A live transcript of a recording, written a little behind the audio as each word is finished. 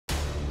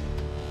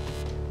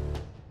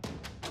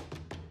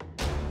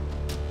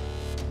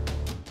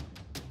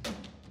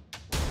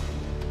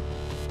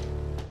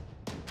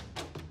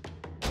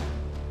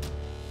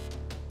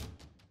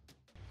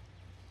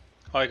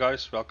Hi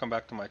guys, welcome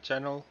back to my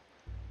channel.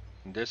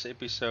 In this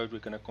episode we're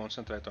going to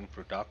concentrate on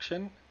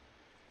production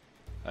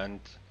and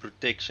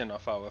protection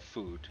of our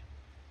food.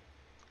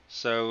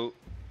 So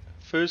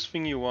first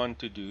thing you want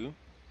to do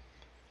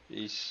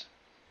is,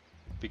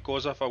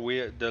 because of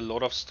the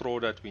lot of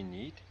straw that we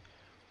need,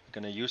 we're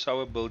going to use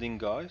our building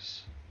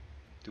guys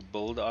to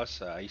build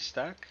us a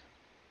haystack.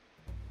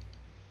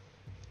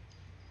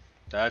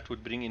 That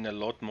would bring in a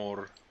lot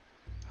more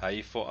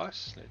hay for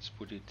us. Let's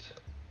put it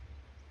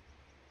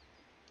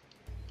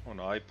on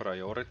high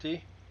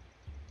priority.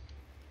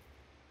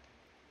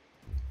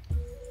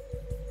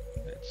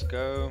 Let's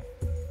go.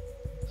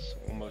 It's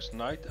almost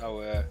night.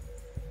 Our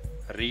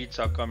reeds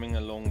are coming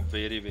along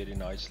very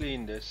nicely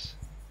in this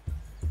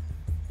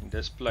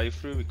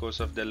playthrough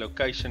because of the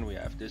location we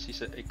have. This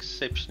is an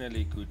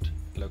exceptionally good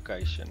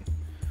location.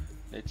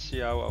 Let's see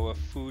how our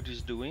food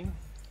is doing.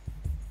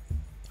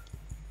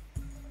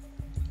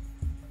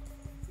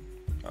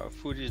 Our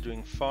food is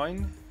doing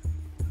fine.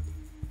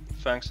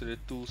 Thanks to the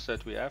tools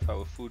that we have,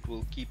 our food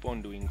will keep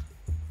on doing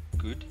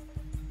good.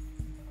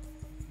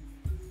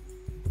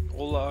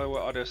 All our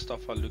other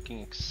stuff are looking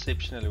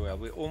exceptionally well.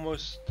 We're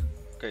almost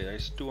okay.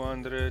 There's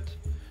 200.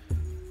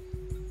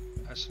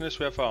 As soon as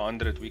we have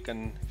 100, we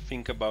can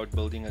think about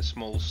building a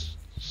small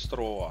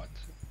straw hut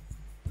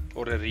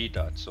or a reed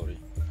hut, sorry.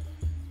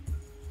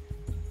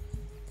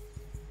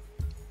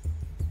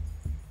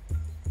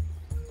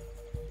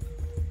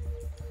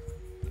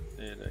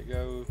 There they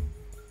go.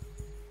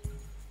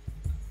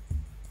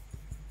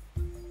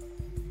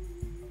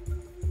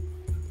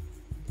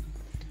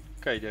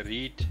 Okay,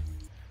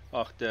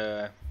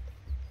 the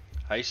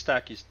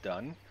haystack is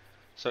done.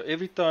 So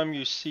every time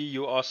you see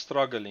you are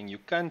struggling, you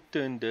can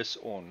turn this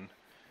on,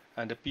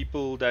 and the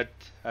people that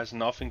has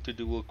nothing to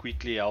do will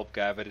quickly help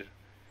gather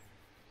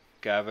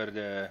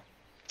the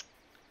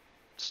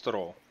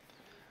straw.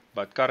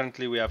 But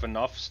currently we have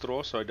enough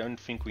straw, so I don't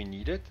think we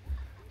need it.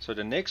 So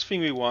the next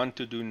thing we want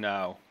to do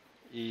now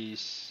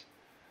is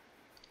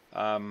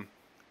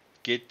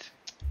get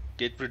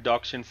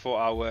production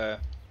for our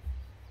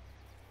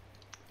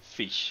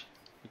fish,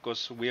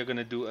 because we are going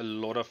to do a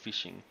lot of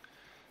fishing.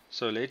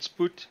 So let's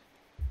put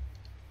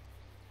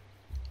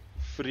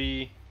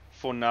three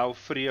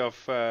of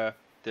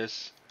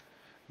this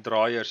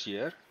dryers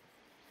here,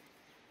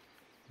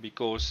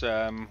 because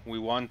we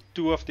want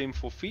 2 of them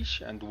for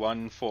fish and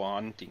 1 for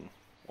hunting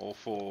or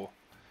for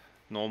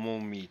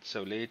normal meat.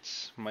 So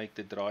let's make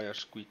the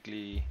dryers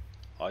quickly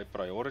high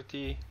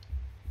priority.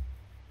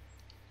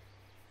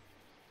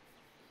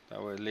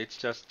 Now let's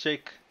just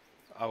check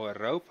our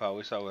rope. How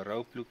is our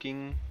rope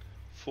looking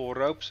for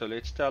rope? So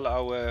let's tell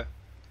our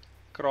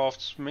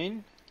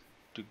craftsmen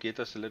to get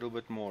us a little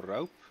bit more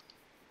rope.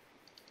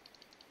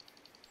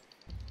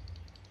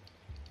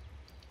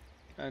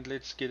 And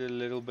let's get a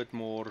little bit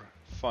more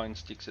fine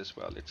sticks as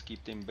well. Let's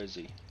keep them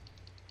busy.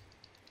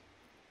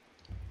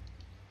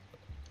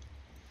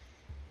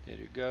 There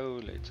you go.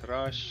 Let's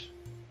rush.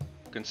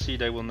 You can see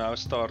they will now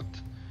start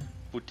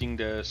putting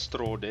the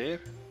straw there.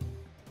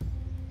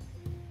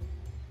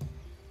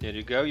 There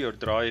you go. Your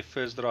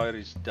first dryer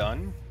is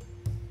done.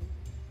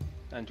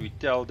 And we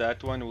tell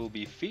that one will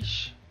be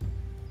fish.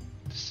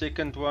 The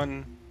second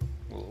one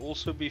will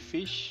also be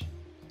fish.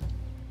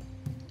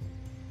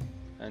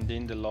 And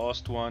then the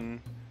last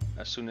one,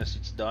 as soon as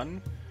it's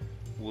done,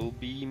 will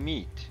be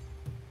meat,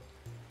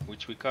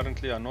 which we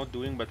currently are not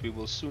doing, but we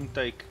will soon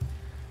take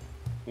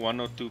 1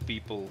 or 2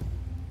 people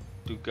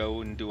to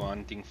go and do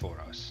hunting for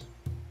us.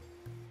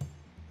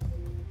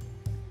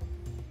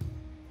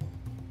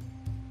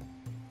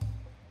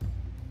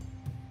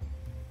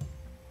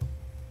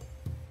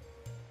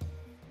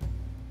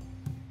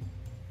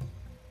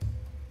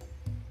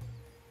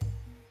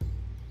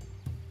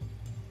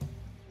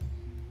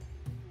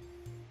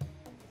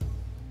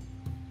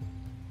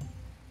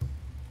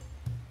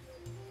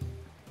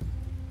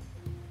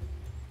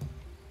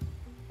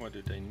 What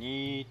do they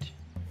need?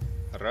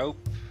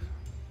 Rope.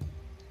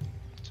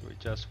 So we're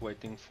just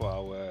waiting for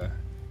our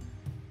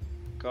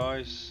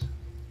guys.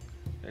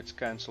 Let's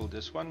cancel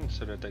this one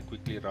so that they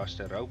quickly rush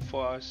the rope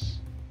for us.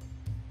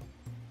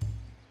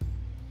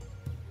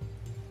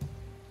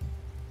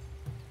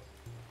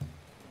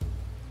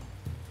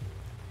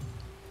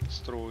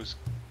 Straw is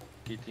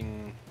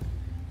getting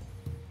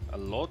a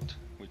lot,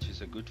 which is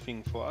a good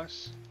thing for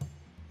us.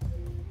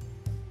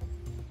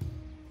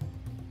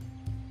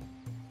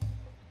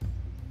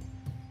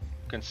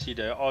 You can see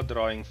they are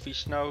drying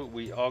fish now.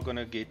 We are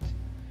gonna get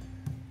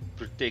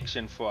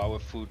protection for our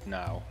food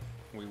now.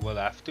 We will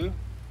have to.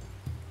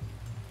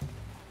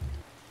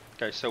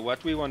 Okay, so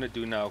what we want to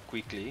do now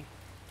quickly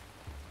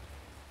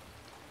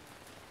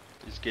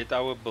is get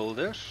our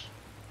builders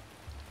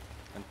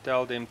and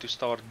tell them to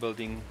start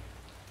building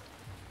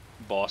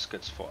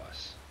baskets for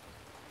us.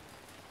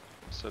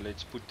 So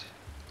let's put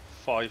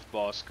 5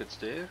 baskets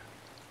there.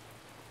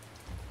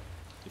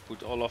 You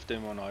put all of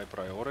them on high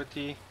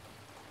priority.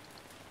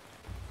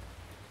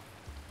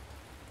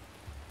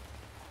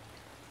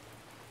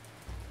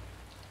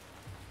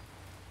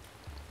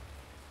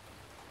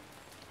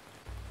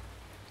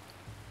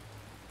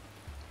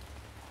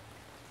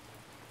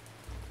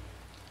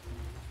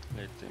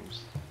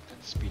 Let's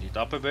speed it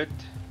up a bit.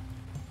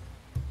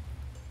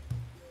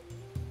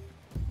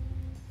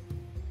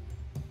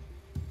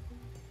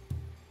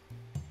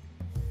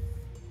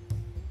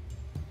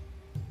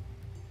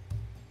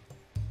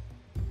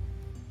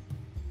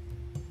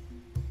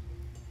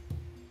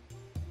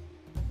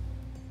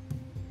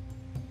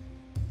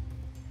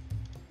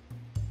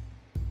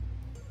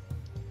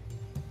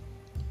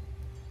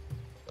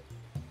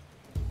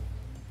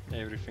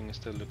 Everything is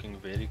still looking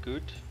very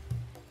good.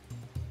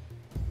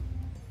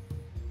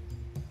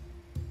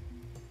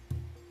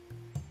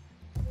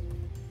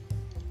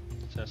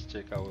 Just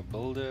check our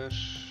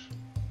builders.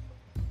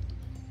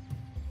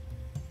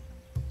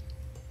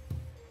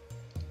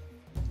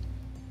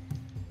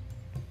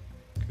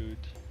 Good.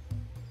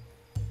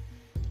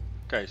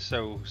 Okay,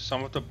 so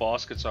some of the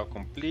baskets are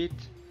complete.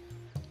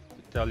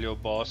 You tell your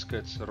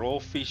baskets raw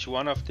fish,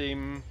 one of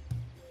them,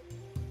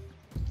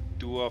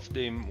 two of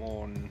them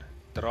on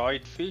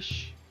dried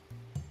fish,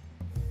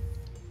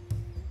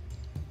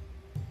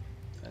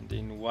 and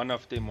then one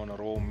of them on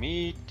raw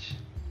meat,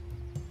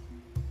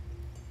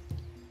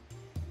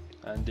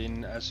 and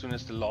then as soon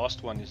as the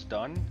last one is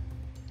done,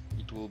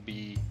 it will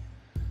be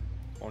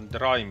on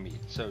dry meat.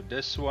 So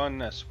this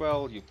one as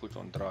well you put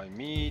on dry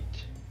meat.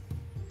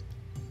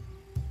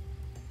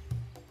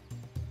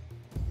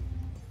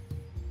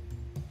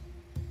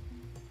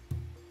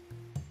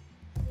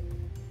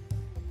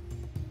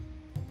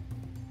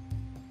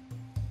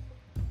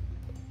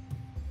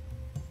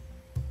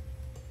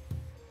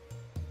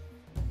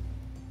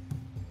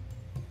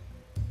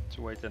 Let's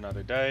wait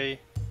another day.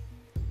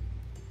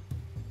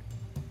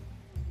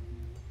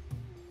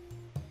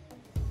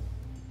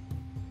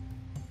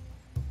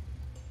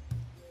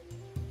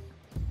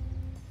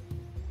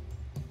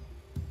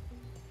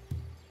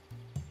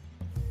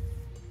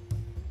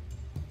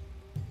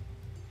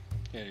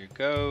 There you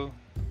go.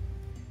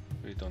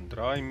 Put it on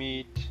dry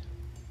meat.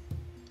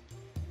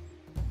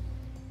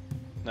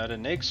 Now the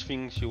next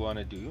things you want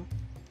to do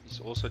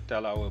is also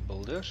tell our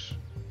builders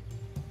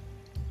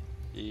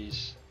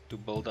is to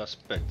build us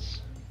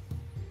pits.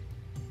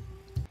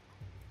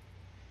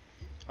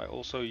 I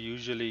also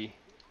usually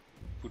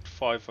put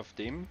 5 of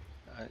them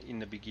in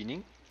the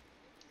beginning.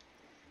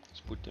 Let's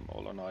put them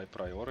all on high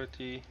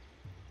priority.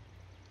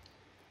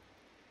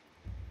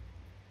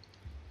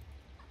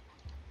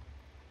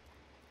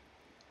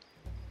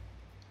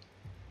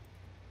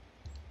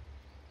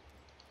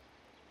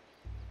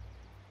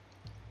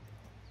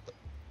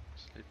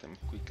 Let them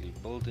quickly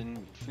build in,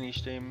 we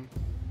finish them.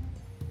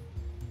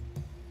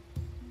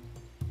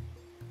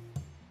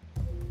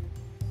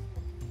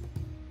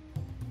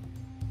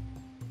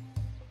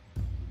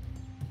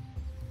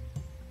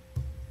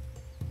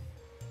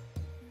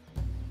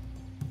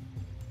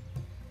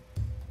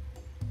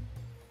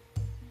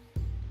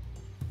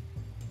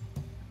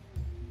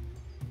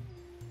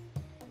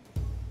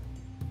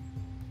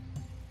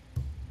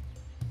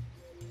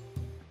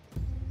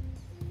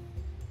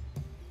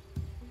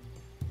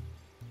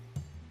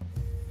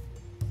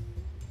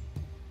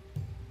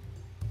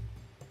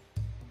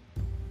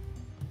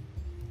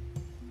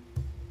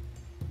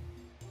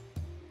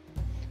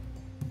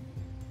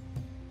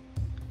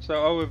 So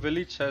our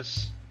village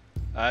has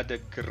had a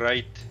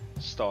great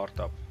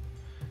startup,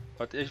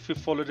 but if you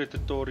follow the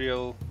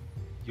tutorial,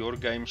 your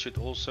game should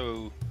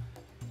also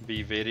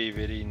be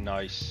very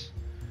nice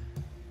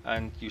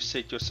and you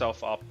set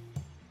yourself up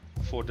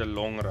for the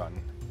long run.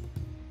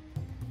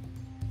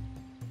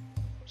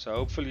 So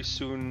hopefully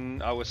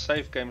soon our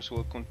save games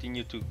will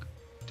continue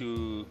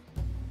to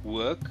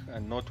work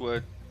and not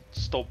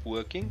stop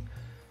working,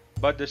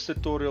 but this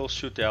tutorial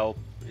should help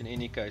in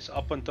any case,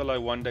 up until I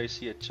one day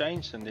see a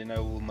change, and then I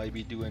will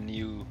maybe do a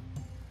new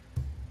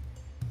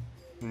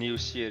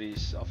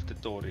series of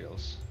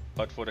tutorials.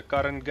 But for the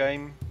current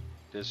game,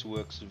 this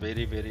works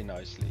very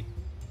nicely.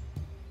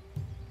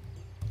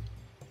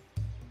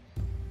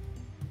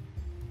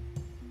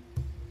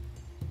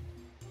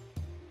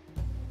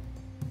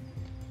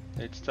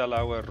 Let's tell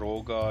our raw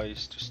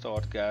guys to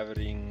start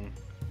gathering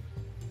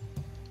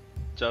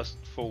just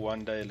for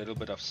one day a little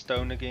bit of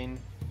stone again.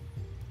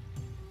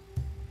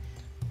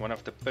 One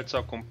of the pits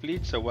are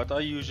complete, so what I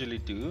usually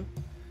do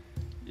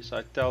is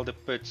I tell the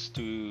pits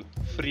to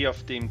 3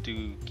 of them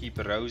to keep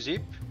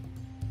rosehip,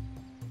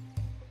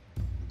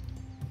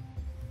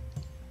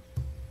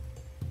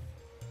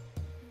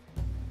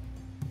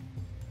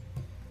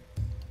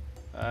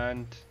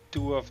 and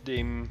 2 of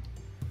them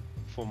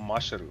for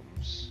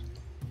mushrooms.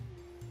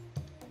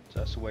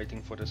 Just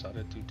waiting for this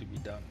other 2 to be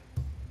done.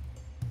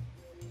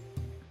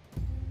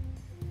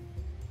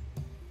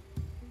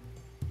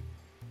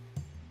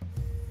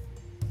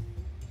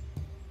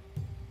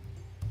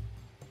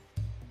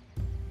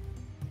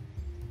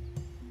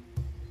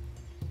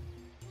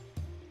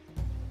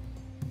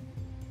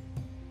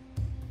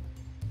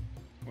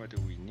 What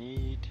do we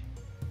need?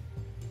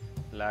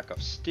 Lack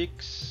of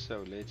sticks,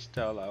 so let's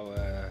tell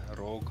our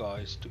raw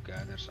guys to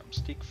gather some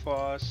stick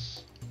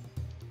fast.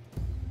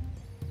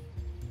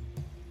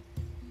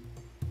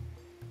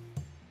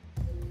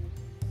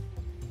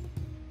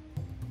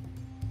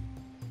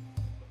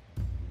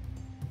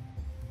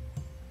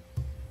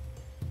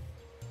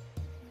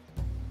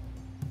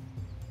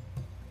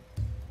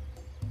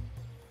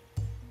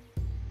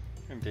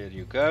 And there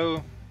you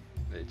go.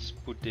 Let's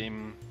put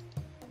them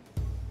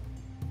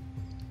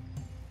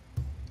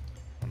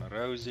on a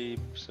rows heap.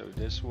 So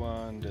this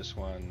one,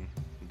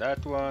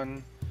 that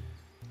one,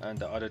 and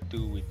the other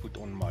two we put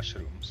on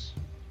mushrooms.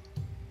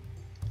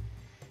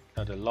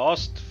 Now the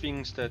last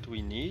things that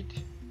we need,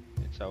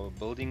 it's our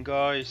building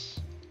guys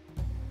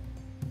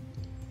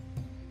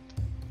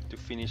to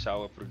finish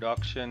our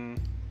production.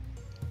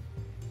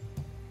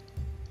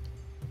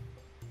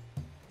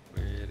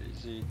 Where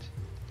is it?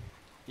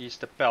 Is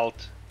the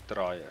pelt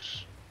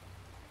dryers.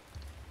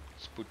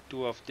 Let's put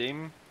 2 of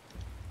them.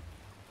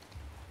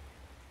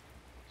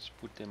 Let's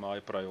put them high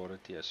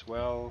priority as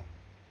well.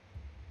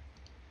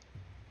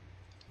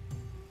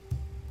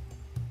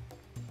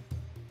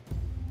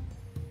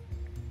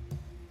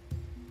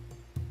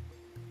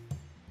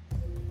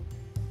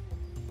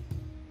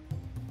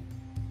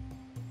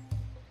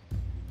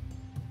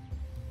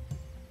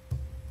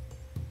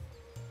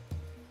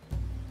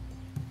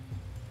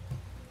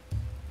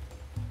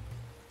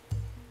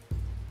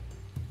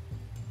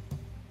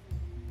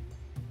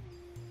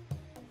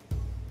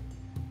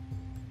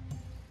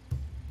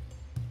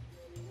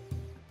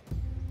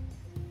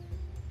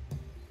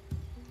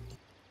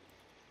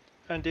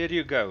 And there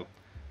you go.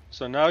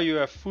 So now you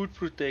have food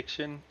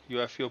protection, you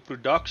have your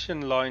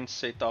production line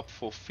set up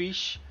for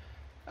fish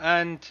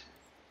and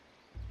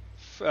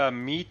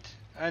meat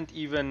and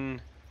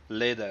even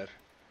leather.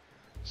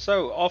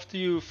 So after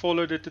you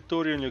follow the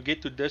tutorial and you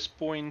get to this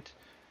point,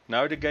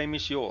 now the game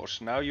is yours.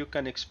 Now you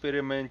can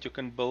experiment, you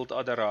can build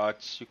other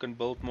huts, you can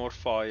build more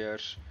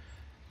fires,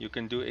 you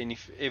can do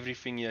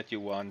everything that you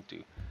want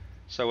to.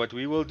 So what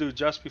we will do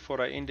just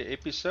before I end the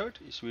episode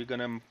is we're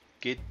gonna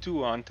get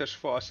 2 hunters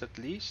for us at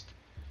least.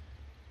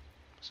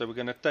 So we're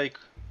gonna take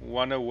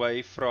one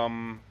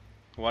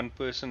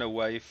person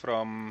away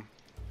from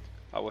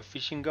our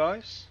fishing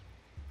guys.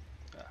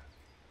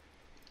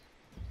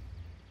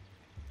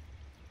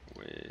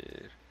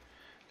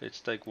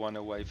 Let's take one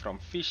away from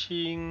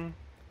fishing,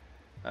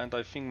 and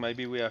I think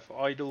maybe we have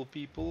idle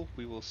people.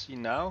 We will see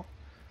now.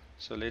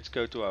 So let's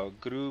go to our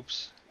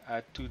groups,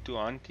 add 2 to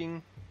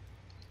hunting.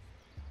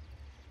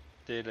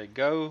 There they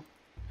go.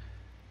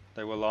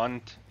 They will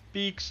hunt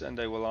pigs and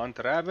they will hunt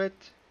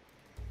rabbit.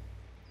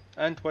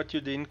 And what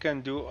you then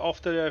can do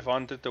after they've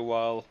hunted a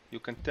while, you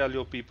can tell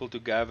your people to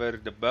gather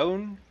the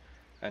bone,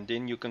 and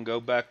then you can go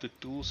back to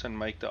tools and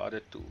make the other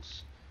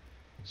tools.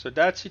 So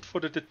that's it for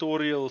the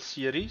tutorial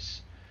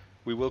series.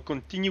 We will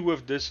continue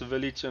with this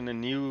village on a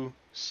new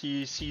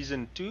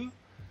season 2.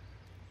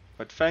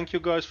 But thank you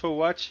guys for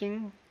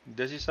watching.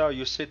 This is how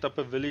you set up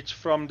a village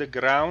from the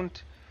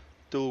ground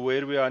till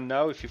where we are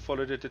now if you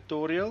follow the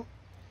tutorial.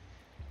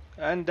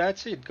 And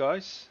that's it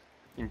guys.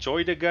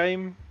 Enjoy the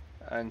game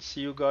and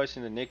see you guys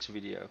in the next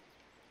video.